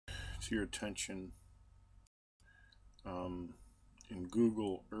to your attention in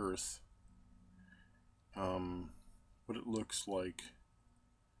Google Earth what it looks like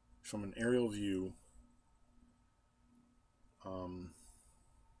from an aerial view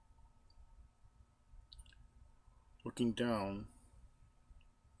looking down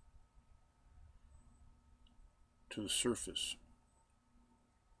to the surface.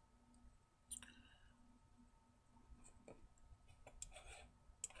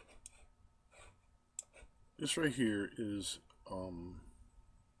 This right here is a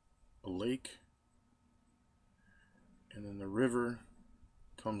lake, and then the river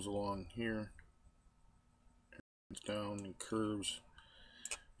comes along here and it's down and curves.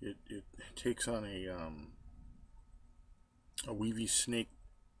 It takes on a weavy snake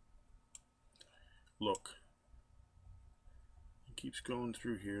look. It keeps going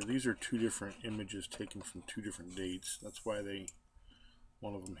through here. These are two different images taken from two different dates. That's why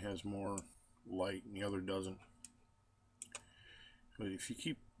one of them has more light and the other doesn't. But if you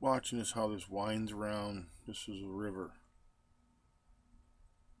keep watching this, how this winds around, this is a river.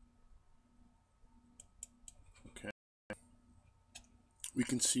 Okay. We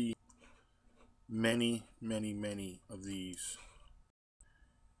can see many of these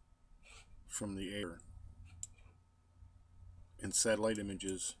from the air in satellite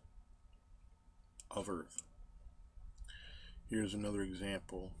images of Earth. Here's another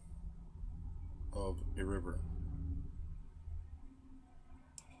example of a river.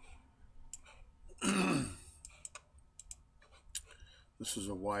 This is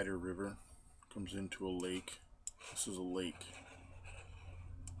a wider river, comes into a lake. This is a lake.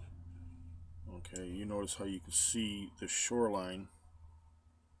 Okay, you notice how you can see the shoreline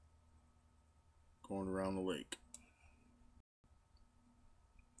going around the lake.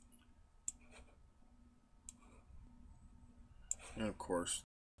 And of course,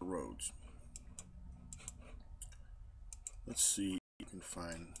 the roads. Let's see if you can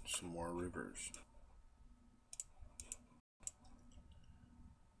find some more rivers.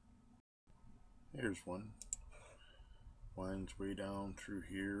 Here's one. Winds way down through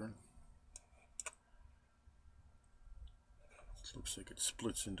here. This looks like it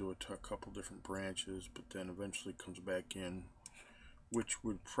splits into a couple different branches, but then eventually comes back in, which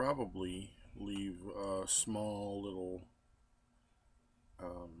would probably leave small little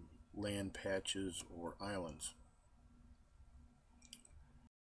land patches or islands.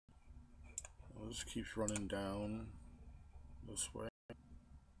 Well, this keeps running down this way,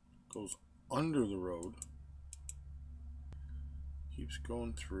 goes under the road, keeps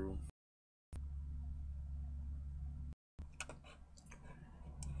going through,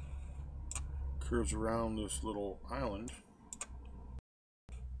 curves around this little island,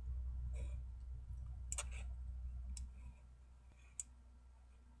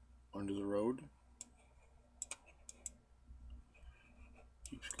 under the road,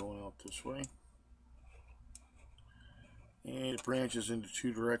 keeps going out this way, and it branches into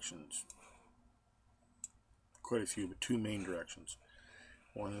two directions. Quite a few, but two main directions.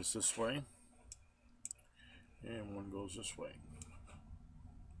 One is this way, and one goes this way.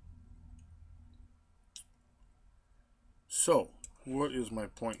 So, what is my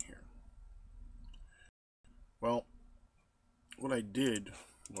point here? Well, what I did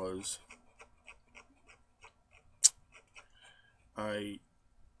was I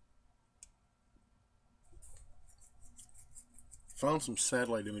found some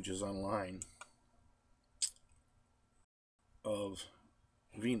satellite images online of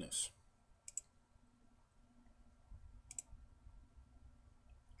Venus.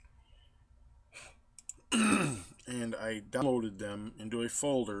 And I downloaded them into a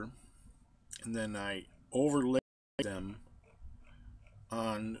folder, and then I overlaid them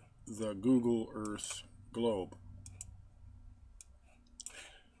on the Google Earth globe.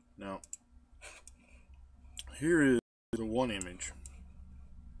 Now, here is the one image,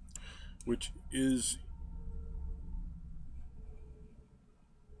 which is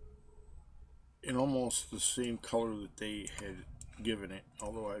in almost the same color that they had given it,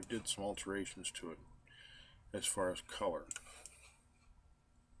 although I did some alterations to it as far as color.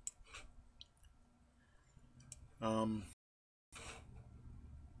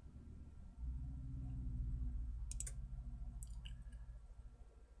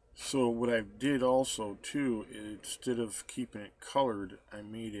 So what I did also too, instead of keeping it colored, I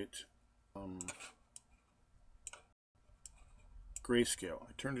made it grayscale.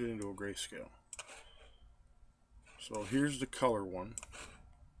 I turned it into a grayscale. So here's the color one,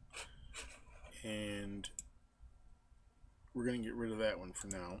 and we're going to get rid of that one for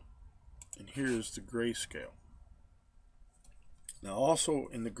now. And here's the grayscale. Now also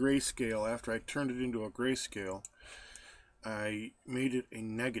in the grayscale, after I turned it into a grayscale, I made it a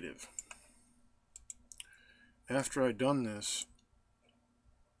negative. After I'd done this,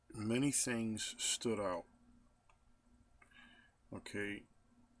 many things stood out. Okay,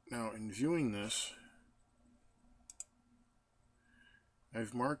 now in viewing this,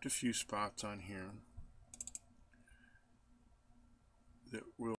 I've marked a few spots on here that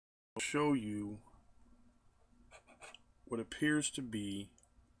will show you what appears to be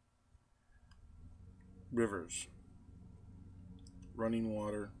rivers, running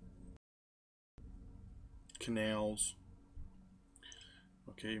water, canals.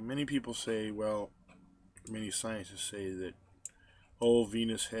 Okay, many people say, well, many scientists say that, oh,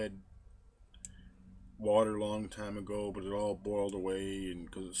 Venus had water a long time ago, but it all boiled away and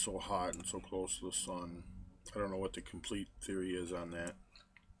because it's so hot and so close to the sun. I don't know what the complete theory is on that.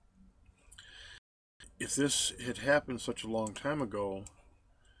 If this had happened such a long time ago,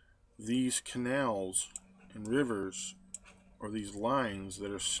 these canals and rivers, or these lines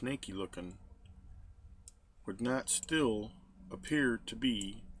that are snaky looking, would not still appear to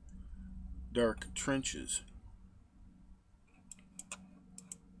be dark trenches.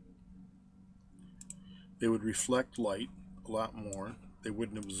 They would reflect light a lot more. They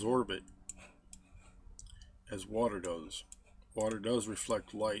wouldn't absorb it as water does. Water does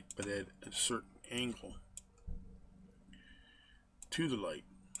reflect light, but at a certain angle to the light.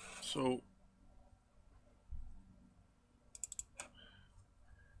 So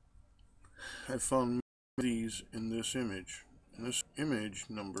I found these in this image. In this image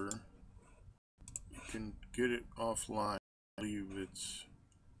number, you can get it offline. I believe it's,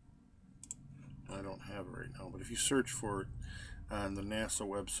 I don't have it right now, but if you search for it on the NASA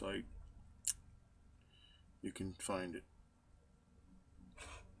website, you can find it.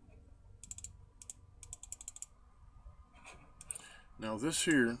 Now this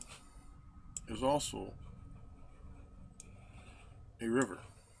here is also a river.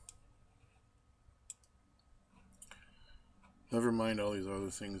 Never mind all these other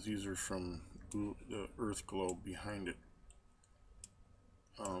things. These are from the Earth globe behind it.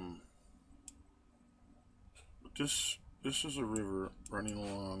 But this is a river running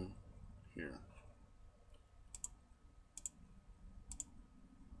along here.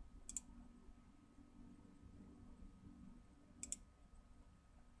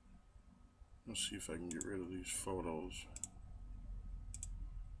 Let's see if I can get rid of these photos.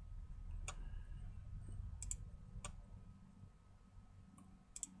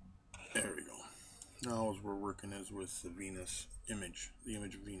 There we go. Now as we're working is with the Venus image, the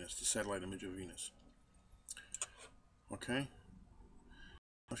image of Venus, the satellite image of Venus. Okay?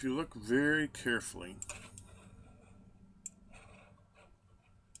 If you look very carefully,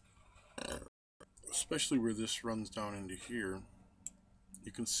 especially where this runs down into here,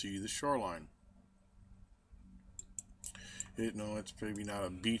 you can see the shoreline. No, it's maybe not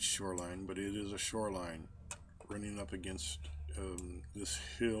a beach shoreline, but it is a shoreline running up against this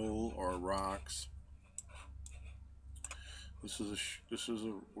hill or rocks. This is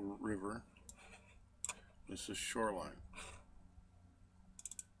a river. This is shoreline.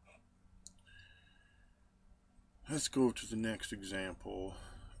 Let's go to the next example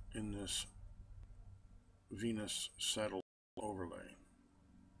in this Venus satellite overlay.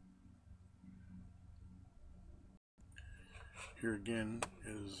 Here again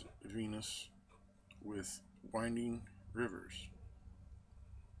is Venus with winding rivers.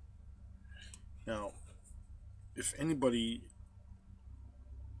 Now, if anybody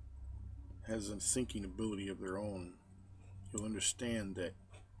has a thinking ability of their own, you'll understand that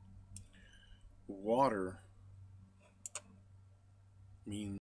water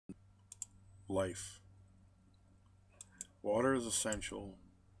means life. Water is essential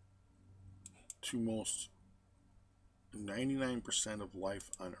to most 99% of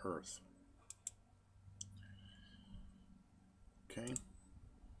life on Earth. Okay?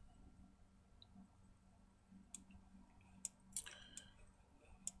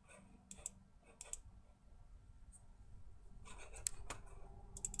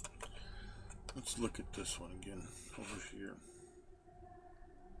 Let's look at this one again over here.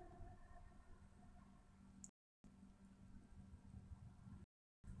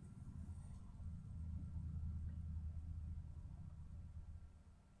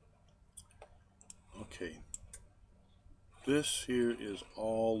 Okay, this here is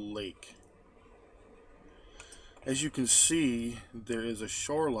all lake. As you can see, there is a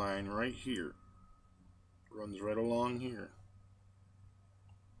shoreline right here. It runs right along here.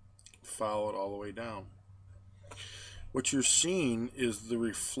 Follow it all the way down. What you're seeing is the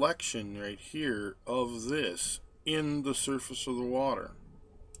reflection right here of this in the surface of the water.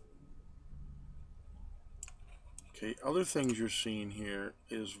 Okay, other things you're seeing here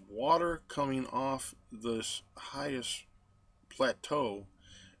is water coming off this highest plateau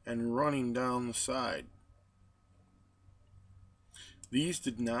and running down the side. These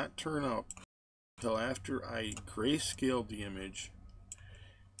did not turn up until after I grayscaled the image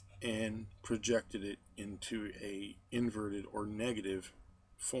and projected it into a inverted or negative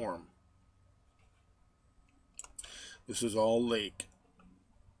form. This is all lake,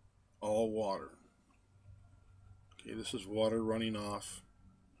 all water. Okay, this is water running off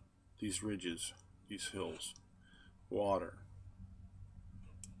these ridges, these hills. Water.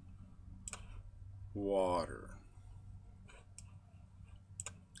 Water.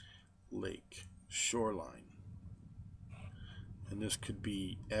 Lake. Shoreline. And this could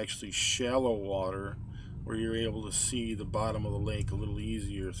be actually shallow water where you're able to see the bottom of the lake a little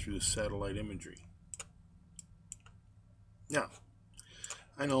easier through the satellite imagery. Now,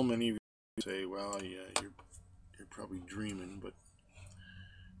 I know many of you say, well, yeah, you're probably dreaming, but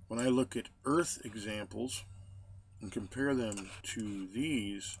when I look at Earth examples and compare them to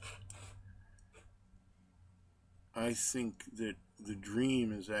these, I think that the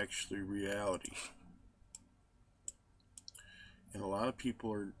dream is actually reality. And a lot of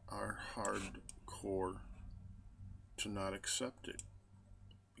people are hardcore to not accept it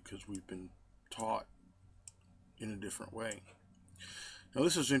because we've been taught in a different way. Now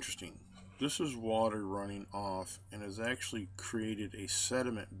this is interesting. This is water running off and has actually created a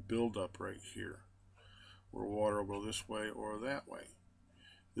sediment buildup right here where water will go this way or that way.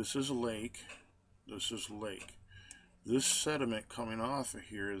 This is a lake. This is a lake. This sediment coming off of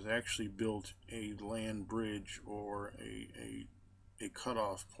here has actually built a land bridge or a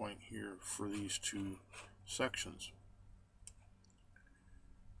cutoff point here for these two sections.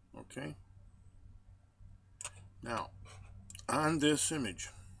 Okay. Now, on this image,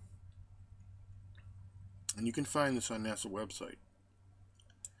 and you can find this on NASA website,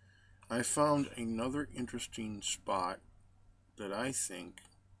 I found another interesting spot that I think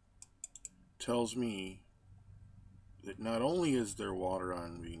tells me that not only is there water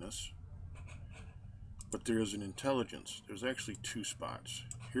on Venus, but there is an intelligence. There's actually two spots.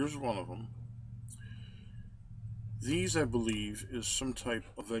 Here's one of them. These, I believe, is some type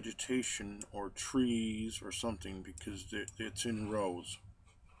of vegetation or trees or something because it's in rows.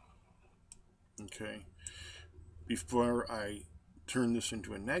 Okay. Before I turn this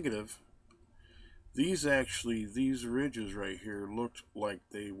into a negative, these ridges right here looked like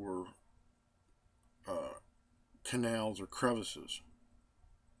they were canals or crevices.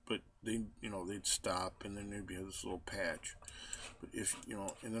 But they'd stop and then there'd be this little patch. But if,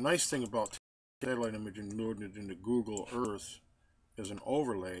 and the nice thing about satellite image and loading it into Google Earth as an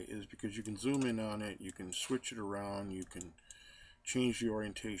overlay is because you can zoom in on it, you can switch it around, you can change the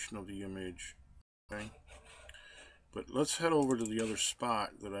orientation of the image. Okay? But let's head over to the other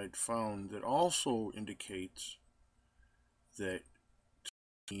spot that I'd found that also indicates that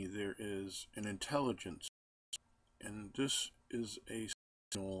to me there is an intelligence. And this is a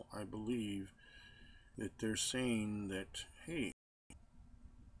signal, I believe, that they're saying that, hey,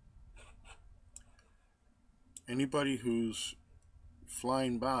 anybody who's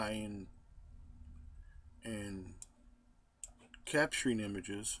flying by and capturing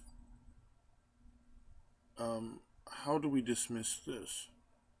images, how do we dismiss this?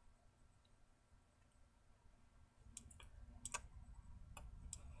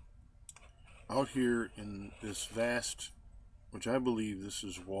 Out here in this vast, which I believe this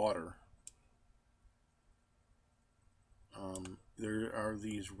is water, there are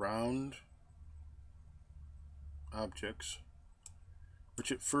these round objects,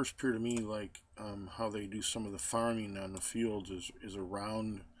 which at first appear to me like how they do some of the farming on the fields is a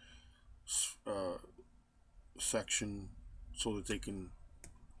round section so that they can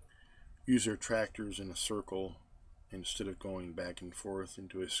use their tractors in a circle instead of going back and forth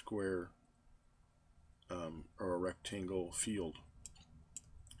into a square or a rectangle field.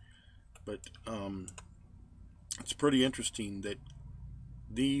 But it's pretty interesting that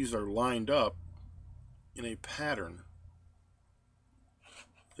these are lined up in a pattern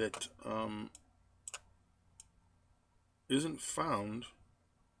that isn't found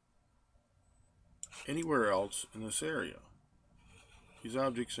anywhere else in this area. These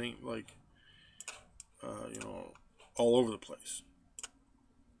objects ain't like all over the place.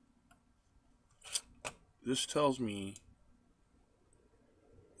 This tells me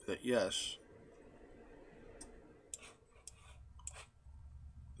that yes,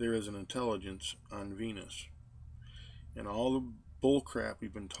 there is an intelligence on Venus, and all the bullcrap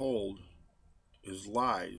we've been told is lies.